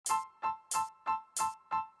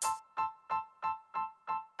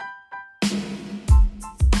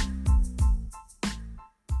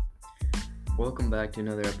Welcome back to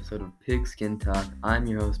another episode of Pigskin Talk. I'm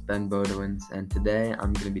your host, Ben Bodowins, and today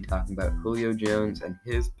I'm going to be talking about Julio Jones and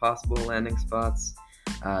his possible landing spots,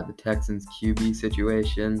 the Texans QB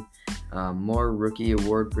situation, more rookie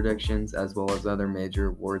award predictions, as well as other major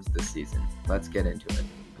awards this season. Let's get into it.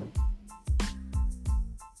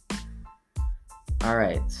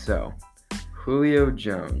 Alright, so Julio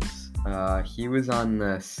Jones. He was on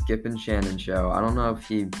the Skip and Shannon show. I don't know if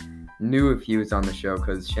he knew if he was on the show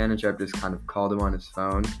because Shannon Sharpe just kind of called him on his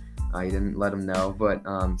phone. He didn't let him know, but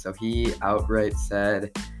so he outright said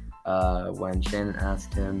when Shannon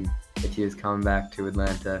asked him if he was coming back to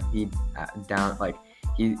Atlanta, he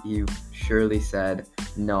surely said,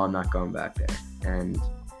 "No, I'm not going back there." And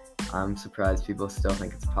I'm surprised people still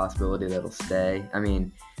think it's a possibility that he'll stay. I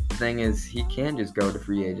mean, the thing is, he can just go to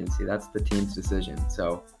free agency. That's the team's decision.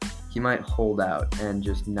 So he might hold out and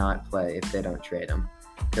just not play if they don't trade him.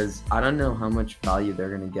 Because I don't know how much value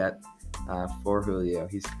they're going to get for Julio.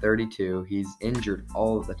 He's 32. He's injured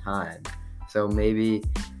all of the time. So maybe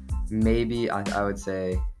I would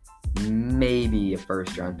say maybe a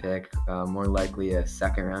first-round pick, more likely a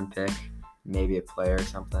second-round pick, maybe a player or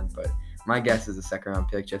something. But my guess is a second-round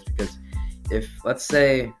pick just because if, let's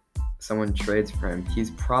say, someone trades for him,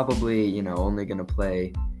 he's probably, only going to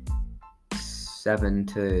play 7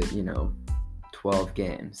 to, 12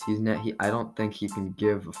 games. I don't think he can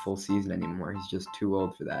give a full season anymore. He's just too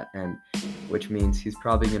old for that, and which means he's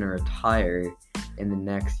probably going to retire in the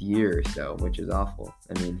next year or so, which is awful.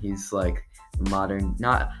 I mean, he's like I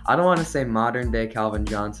don't want to say modern day Calvin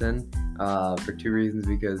Johnson for two reasons,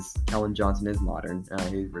 because Calvin Johnson is modern.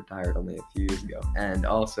 He retired only a few years ago, and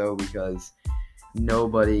also because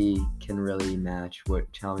nobody can really match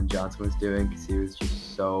what Calvin Johnson was doing because he was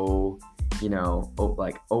just so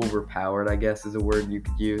overpowered, I guess is a word you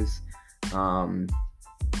could use.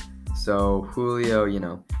 So Julio,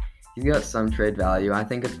 he's got some trade value. I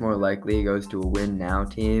think it's more likely he goes to a win now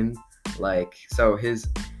team.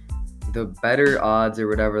 The better odds or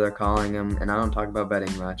whatever they're calling them, and I don't talk about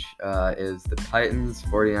betting much, is the Titans,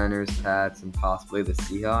 49ers, Pats, and possibly the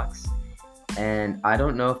Seahawks. And I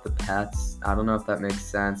don't know if that makes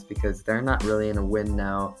sense because they're not really in a win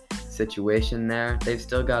now situation there. They've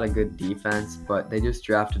still got a good defense, but they just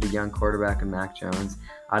drafted a young quarterback in Mac Jones.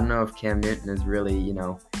 I don't know if Cam Newton is really,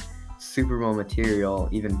 Super Bowl material,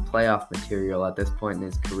 even playoff material at this point in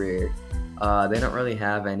his career. They don't really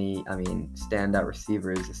have any, standout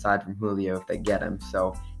receivers aside from Julio if they get him.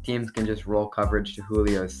 So teams can just roll coverage to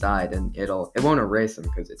Julio's side, and it won't erase him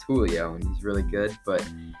because it's Julio and he's really good, but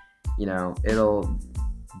it'll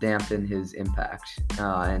dampen his impact.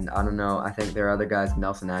 And I don't know, I think there are other guys,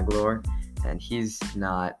 Nelson Agholor, and he's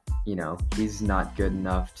not good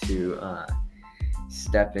enough to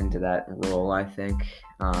step into that role, I think,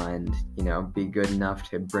 and be good enough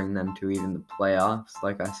to bring them to even the playoffs,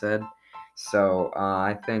 like I said. So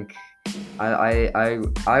I think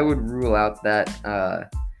I would rule out that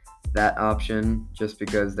option just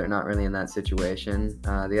because they're not really in that situation.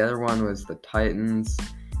 The other one was the Titans.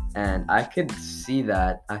 And I could see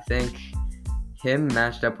that. I think him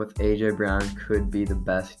matched up with A.J. Brown could be the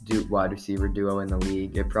best wide receiver duo in the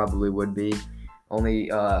league. It probably would be. Only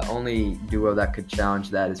duo that could challenge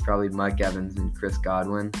that is probably Mike Evans and Chris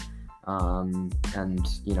Godwin. And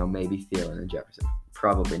maybe Thielen and Jefferson.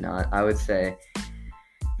 Probably not. I would say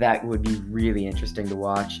that would be really interesting to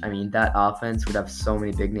watch. I mean, that offense would have so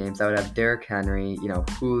many big names. I would have Derrick Henry,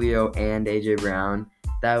 Julio, and A.J. Brown.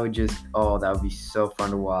 That would be so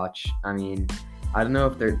fun to watch. I mean, I don't know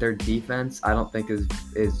if their defense I don't think is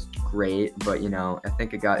great, but I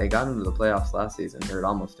think it got into the playoffs last season, or it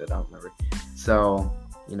almost did. I don't remember. So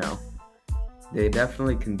they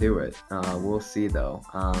definitely can do it. We'll see though.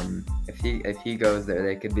 If he goes there,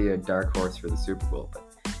 they could be a dark horse for the Super Bowl, but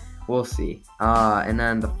we'll see. And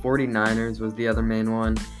then the 49ers was the other main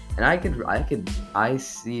one, and I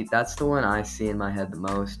see that's the one I see in my head the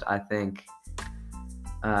most. I think.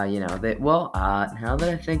 Now that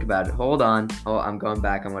I think about it, hold on. I'm going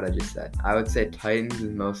back on what I just said. I would say Titans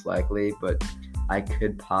is most likely, but I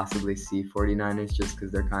could possibly see 49ers just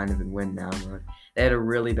because they're kind of in win now mode. They had a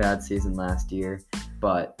really bad season last year,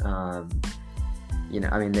 but, they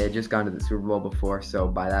had just gone to the Super Bowl before, so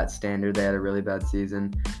by that standard, they had a really bad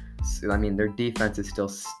season. So, their defense is still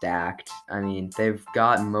stacked. They've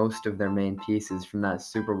got most of their main pieces from that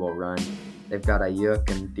Super Bowl run. They've got Ayuk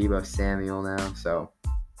and Deebo Samuel now, so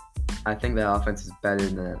I think the offense is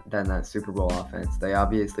better than that Super Bowl offense. They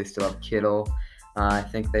obviously still have Kittle. I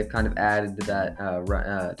think they've kind of added to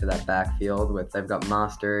that backfield they've got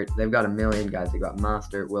Mostert. They've got a million guys. They've got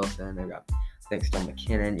Mostert, Wilson. They've got, I think, still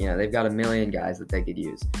McKinnon. They've got a million guys that they could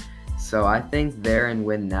use. So I think they're in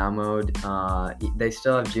win now mode. They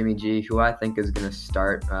still have Jimmy G, who I think is going to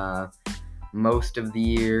start most of the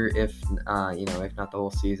year, if if not the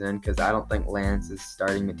whole season, because I don't think Lance is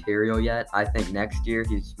starting material yet. I think next year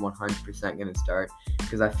he's 100% going to start,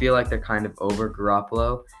 because I feel like they're kind of over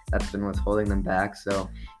Garoppolo. That's been what's holding them back. So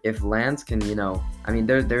if Lance can,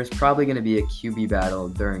 there's probably going to be a QB battle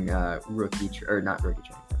during not rookie training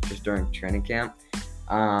camp, just during training camp.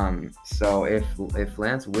 So if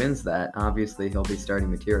Lance wins that, obviously he'll be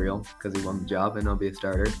starting material because he won the job, and he'll be a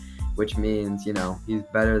starter, which means, he's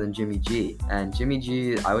better than Jimmy G. And Jimmy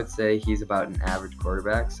G, I would say he's about an average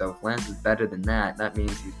quarterback. So if Lance is better than that, that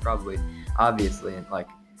means he's probably, obviously, like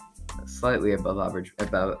slightly above average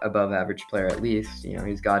player at least.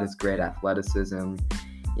 He's got his great athleticism.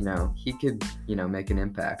 He could, make an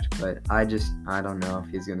impact. But I don't know if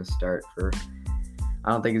he's going to start for. I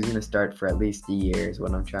don't think he's going to start for at least a year is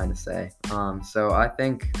what I'm trying to say. So I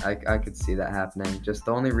think I could see that happening. Just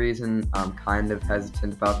the only reason I'm kind of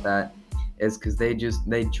hesitant about that is because they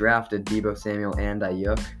drafted Deebo Samuel and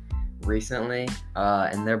Ayuk recently,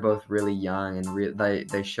 and they're both really young, and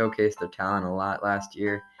they showcased their talent a lot last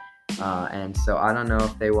year. And so I don't know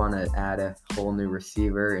if they want to add a whole new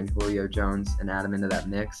receiver in Julio Jones and add him into that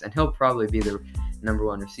mix. And he'll probably be the number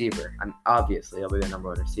one receiver. Obviously, he'll be the number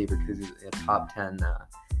one receiver because he's a top 10,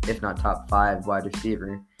 if not top 5 wide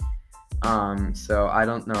receiver. So I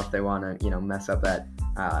don't know if they want to, mess up that,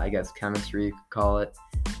 chemistry, you could call it,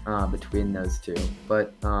 between those two.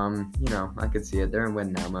 But, I could see it. They're in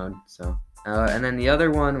win now mode. So, and then the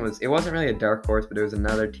other one it wasn't really a dark horse, but it was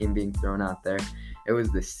another team being thrown out there. It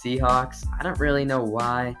was the Seahawks. I don't really know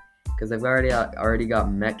why, because they've already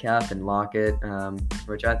got Metcalf and Lockett,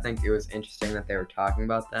 which I think it was interesting that they were talking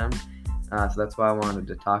about them. So that's why I wanted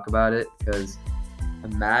to talk about it, because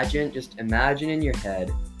imagine in your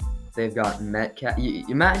head, they've got Metcalf.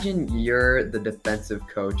 Imagine you're the defensive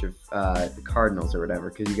coach of the Cardinals or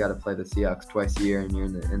whatever, because you got to play the Seahawks twice a year, and you're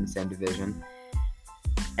in the same division,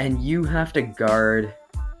 and you have to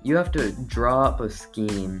draw up a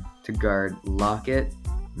scheme to guard Lockett,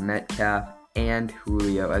 Metcalf, and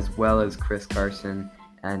Julio, as well as Chris Carson,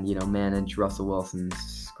 and manage Russell Wilson's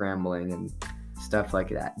scrambling and stuff like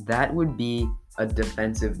that. That would be a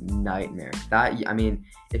defensive nightmare.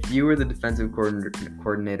 If you were the defensive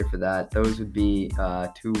coordinator for that, those would be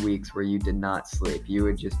 2 weeks where you did not sleep. You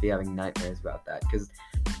would just be having nightmares about that, because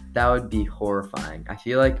that would be horrifying. I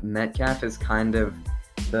feel like Metcalf is kind of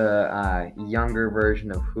the younger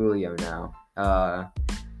version of Julio now,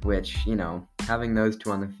 which, having those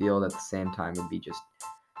two on the field at the same time would be just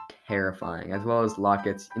terrifying, as well as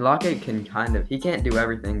Lockett. Lockett he can't do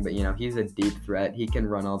everything, but, he's a deep threat. He can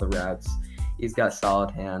run all the routes. He's got solid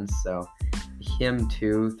hands, so him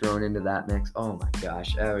too thrown into that mix, oh my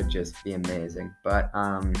gosh, that would just be amazing. But,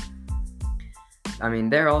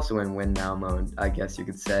 they're also in win now mode, I guess you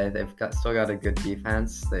could say. They've still got a good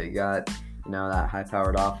defense. They got that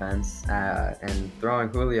high-powered offense, and throwing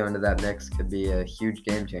Julio into that mix could be a huge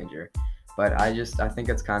game changer. But I think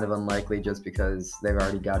it's kind of unlikely, just because they've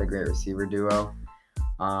already got a great receiver duo.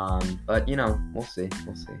 But we'll see. It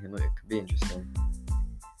could be interesting.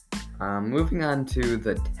 Moving on to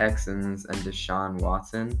the Texans and Deshaun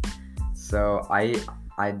Watson. So I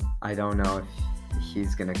don't know if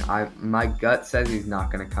he's gonna. My gut says he's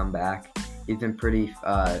not gonna come back. He's been pretty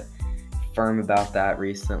firm about that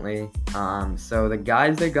recently. So the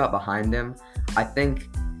guys they got behind him, I think,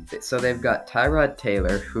 so they've got Tyrod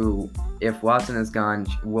Taylor, who, if Watson is gone,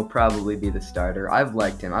 will probably be the starter. I've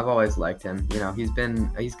liked him. I've always liked him.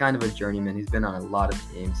 He's kind of a journeyman. He's been on a lot of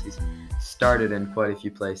teams. He's started in quite a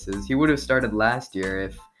few places. He would have started last year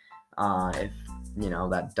if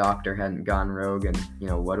that doctor hadn't gone rogue and,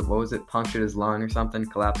 what was it, punctured his lung or something,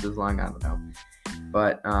 collapsed his lung, I don't know.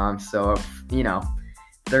 But, so if,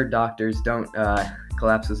 their doctors don't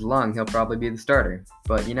collapse his lung, he'll probably be the starter.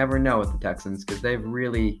 But you never know with the Texans, because they've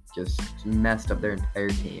really just messed up their entire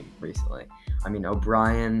team recently.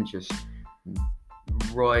 O'Brien just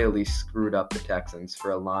royally screwed up the Texans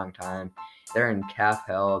for a long time. They're in cap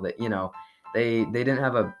hell. That they didn't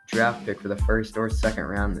have a draft pick for the first or second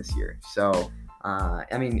round this year. So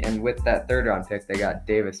and with that third round pick, they got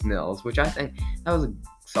Davis Mills, which I think that was a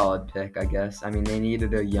solid pick, I guess. They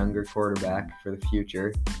needed a younger quarterback for the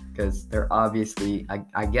future, because they're obviously,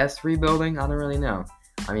 I guess, rebuilding. I don't really know.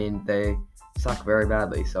 They suck very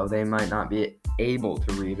badly, so they might not be able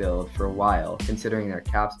to rebuild for a while, considering their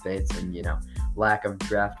cap space and lack of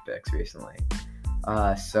draft picks recently.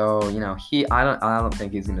 I don't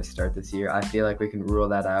think he's going to start this year. I feel like we can rule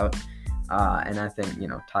that out. And I think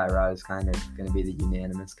Tyrod is kind of going to be the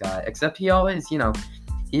unanimous guy. Except he always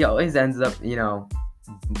ends up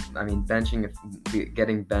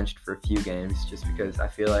getting benched for a few games just because I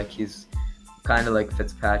feel like he's kind of like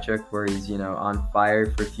Fitzpatrick, where he's on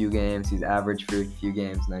fire for a few games, he's average for a few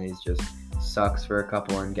games, and then he's just sucks for a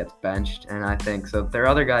couple and gets benched. And I think so. There are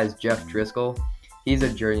other guys, Jeff Driscoll, he's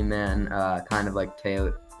a journeyman, kind of like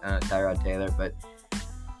Tyrod Taylor, but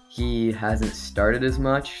he hasn't started as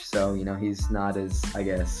much, so he's not as, I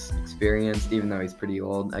guess, experienced, even though he's pretty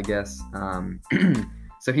old, I guess.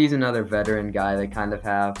 So he's another veteran guy they kind of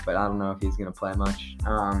have, but I don't know if he's gonna play much.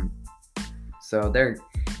 So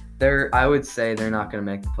I would say they're not gonna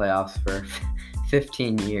make the playoffs for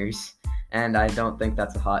 15 years, and I don't think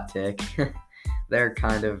that's a hot take. They're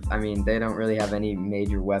they don't really have any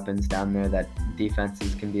major weapons down there that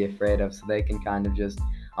defenses can be afraid of, so they can kind of just,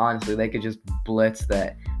 honestly, they could just blitz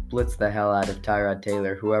the hell out of Tyrod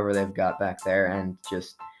Taylor, whoever they've got back there, and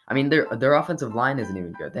just, their offensive line isn't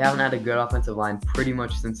even good. They haven't had a good offensive line pretty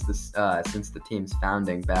much since the team's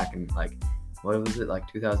founding back in, what was it,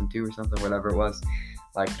 2002 or something, whatever it was,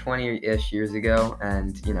 20-ish years ago,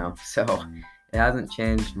 and so it hasn't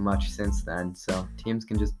changed much since then. So teams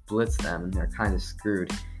can just blitz them, and they're kind of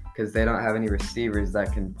screwed because they don't have any receivers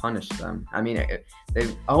that can punish them. They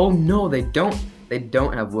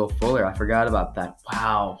don't have Will Fuller. I forgot about that.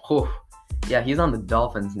 Wow. Whew. Yeah, he's on the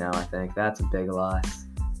Dolphins now, I think. That's a big loss.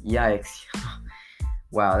 Yikes.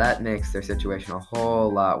 Wow, that makes their situation a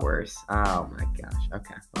whole lot worse. Oh my gosh.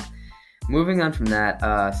 Okay. Well, moving on from that,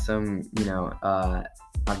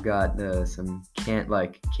 I've got some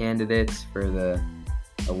candidates for the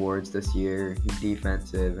awards this year,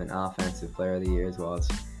 defensive and offensive player of the year, as well as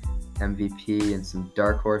MVP, and some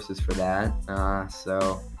dark horses for that.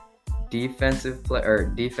 So defensive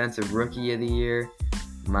rookie of the year,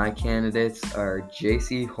 my candidates are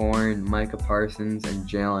J.C. Horn, Micah Parsons, and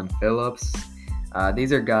Jalen Phillips.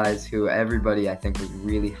 These are guys who everybody, I think, was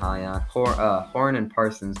really high on. Horn and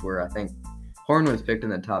Parsons were, I think, Horn was picked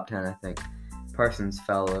in the top 10, I think. Parsons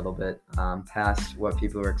fell a little bit past what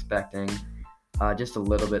people were expecting. Just a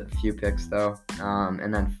little bit, few picks though.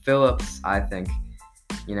 And then Phillips, I think,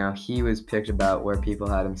 he was picked about where people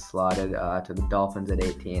had him slotted to the Dolphins at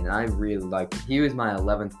 18, and I really liked him. He was my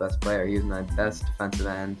 11th best player. He was my best defensive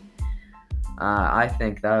end. I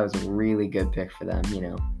think that was a really good pick for them.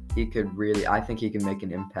 I think he can make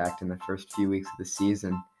an impact in the first few weeks of the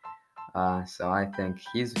season. So I think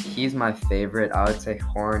he's my favorite. I would say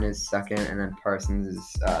Horn is second, and then Parsons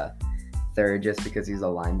is third, just because he's a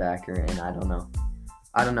linebacker, and I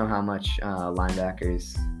don't know how much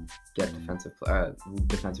linebackers get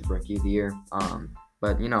defensive rookie of the year.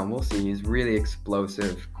 But we'll see. He's really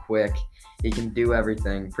explosive, quick. He can do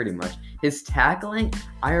everything pretty much. His tackling,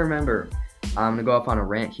 I remember. I'm gonna go off on a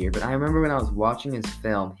rant here, but I remember when I was watching his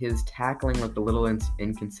film, his tackling looked a little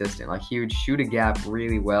inconsistent. He would shoot a gap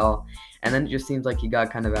really well, and then it just seems like he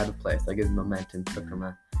got kind of out of place. His momentum took him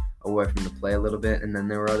away from the play a little bit, and then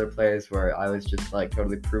there were other plays where I was just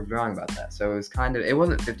totally proved wrong about that. So it was it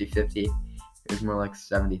wasn't 50-50. It was more like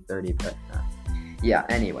 70-30. But yeah.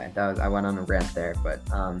 Anyway, I went on a rant there, but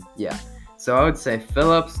yeah. So I would say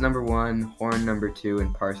Phillips number 1, Horn number 2,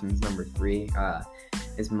 and Parsons number 3.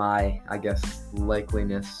 Is my, I guess,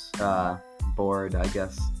 likeliness board, I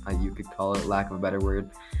guess you could call it, lack of a better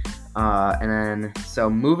word. And then, so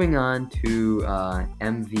moving on to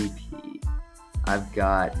MVP, I've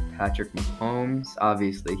got Patrick Mahomes.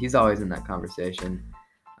 Obviously, he's always in that conversation.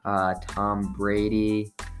 Tom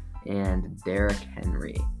Brady and Derrick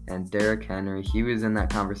Henry. And Derrick Henry, he was in that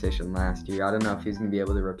conversation last year. I don't know if he's going to be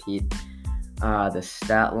able to repeat the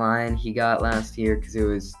stat line he got last year, because it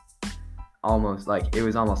was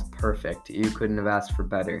almost perfect. You couldn't have asked for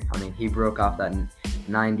better. He broke off that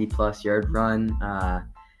 90-plus yard run. I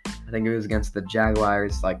think it was against the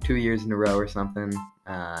Jaguars 2 years in a row or something.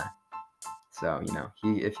 So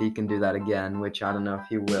if he can do that again, which I don't know if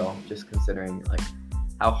he will, just considering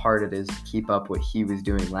how hard it is to keep up what he was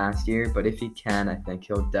doing last year. But if he can, I think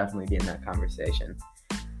he'll definitely be in that conversation.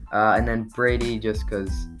 And then Brady, just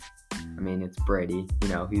because it's Brady.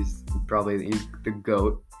 He's the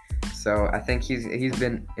GOAT. So I think he's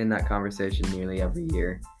been in that conversation nearly every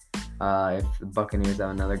year. If the Buccaneers have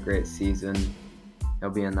another great season, he'll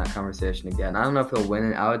be in that conversation again. I don't know if he'll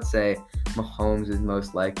win it. I would say Mahomes is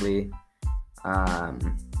most likely.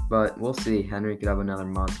 But we'll see. Henry could have another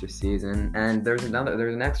monster season. And there's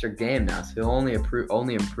an extra game now, so he'll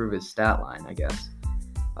only improve his stat line, I guess.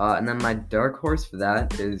 And then my dark horse for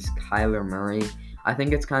that is Kyler Murray. I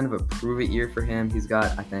think it's kind of a prove-it year for him. He's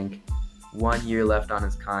got, I think, 1 year left on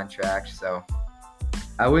his contract, so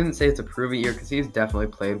I wouldn't say it's a prove-it year, because he's definitely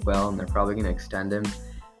played well, and they're probably going to extend him.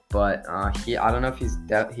 But I don't know if he's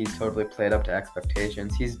totally played up to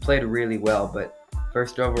expectations. He's played really well, but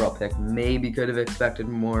first overall pick. Maybe could have expected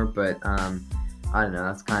more, but I don't know.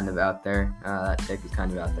 That's kind of out there. That take is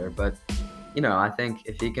kind of out there. But, I think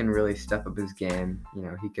if he can really step up his game,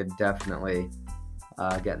 he could definitely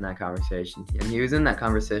get in that conversation. And he was in that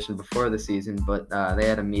conversation before the season, but they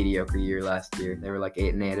had a mediocre year last year. They were like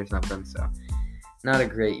 8-8 or something, so not a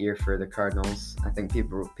great year for the Cardinals. I think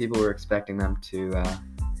people were expecting them to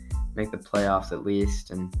make the playoffs at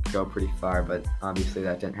least and go pretty far, but obviously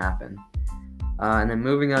that didn't happen. And then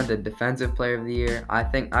moving on to Defensive Player of the Year, I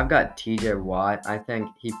think I've got TJ Watt. I think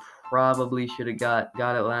he probably should have got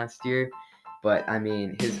it last year. But,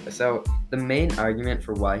 so the main argument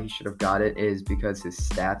for why he should have got it is because his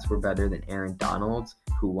stats were better than Aaron Donald's,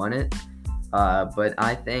 who won it. But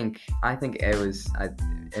I think it was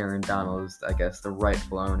Aaron Donald's, I guess, the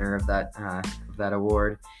rightful owner of that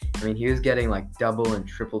award. He was getting like double and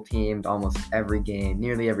triple teamed almost every game,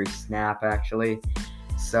 nearly every snap actually.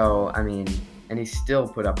 So and he still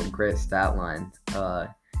put up a great stat line.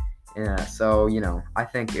 So I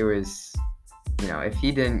think it was. If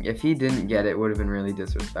he didn't get it, would have been really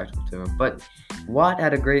disrespectful to him. But Watt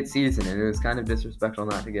had a great season, and it was kind of disrespectful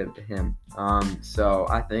not to get it to him. So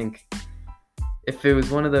I think if it was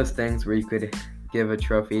one of those things where you could give a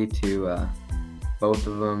trophy to both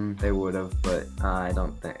of them, they would have. But I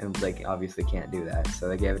don't think they obviously can't do that. So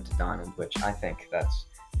they gave it to Donald, which I think that's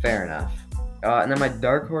fair enough. And then my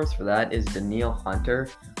dark horse for that is Danielle Hunter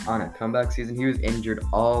on a comeback season. He was injured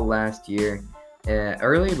all last year.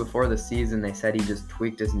 Early before the season, they said he just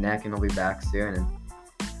tweaked his neck and he'll be back soon, and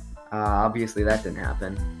obviously that didn't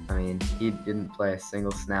happen. He didn't play a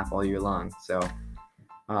single snap all year long. So,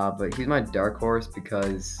 but he's my dark horse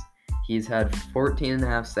because he's had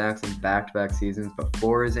 14.5 sacks in back-to-back seasons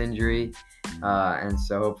before his injury, and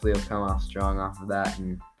so hopefully he'll come off strong off of that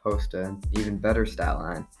and post an even better stat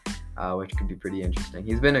line, which could be pretty interesting.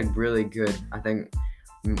 He's been a really good, I think,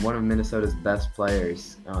 one of Minnesota's best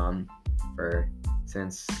players.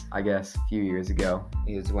 Since I guess a few years ago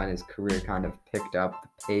is when his career kind of picked up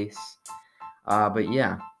the pace. But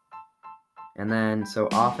yeah. And then so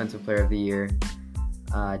Offensive Player of the Year,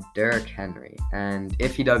 Derrick Henry. And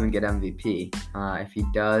if he doesn't get MVP, if he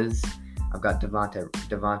does, I've got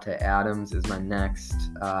Devontae Adams is my next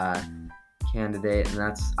candidate,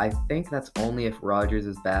 and I think that's only if Rodgers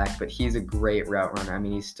is back. But he's a great route runner.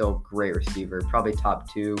 He's still a great receiver, probably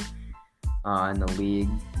top 2 in the league,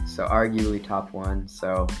 so arguably top 1.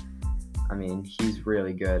 So he's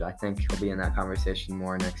really good. I think he'll be in that conversation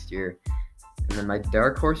more next year. And then my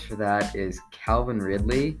dark horse for that is Calvin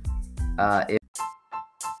Ridley.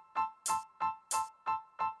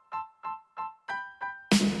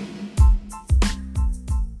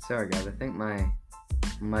 Sorry guys, I think my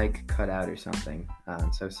mic cut out or something,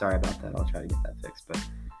 so sorry about that. I'll try to get that fixed. But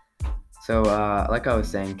so like I was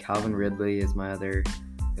saying, Calvin Ridley is my other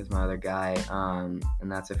guy,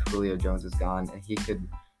 and that's if Julio Jones is gone. And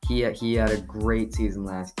he had a great season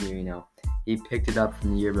last year. He picked it up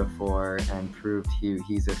from the year before and proved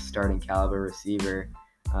he's a starting caliber receiver,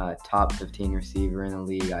 top 15 receiver in the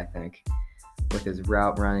league, I think, with his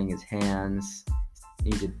route running, his hands.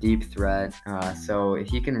 He's a deep threat, so if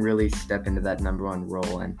he can really step into that number 1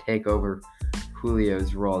 role and take over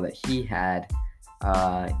Julio's role that he had,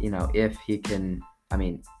 if he can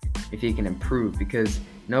improve, because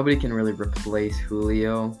nobody can really replace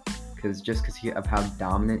Julio because of how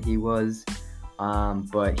dominant he was,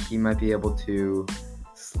 but he might be able to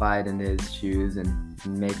slide into his shoes and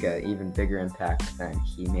make an even bigger impact than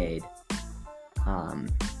he made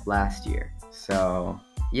last year. So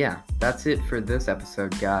yeah, that's it for this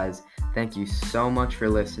episode, guys. Thank you so much for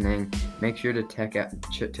listening. Make sure to check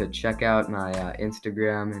out my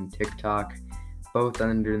Instagram and TikTok, both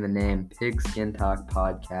under the name Pigskin Talk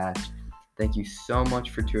Podcast. Thank you so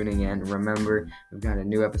much for tuning in. Remember, we've got a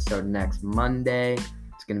new episode next Monday.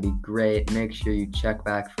 It's going to be great. Make sure you check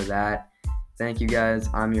back for that. Thank you, guys.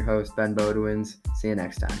 I'm your host, Ben Bodewins. See you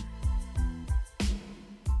next time.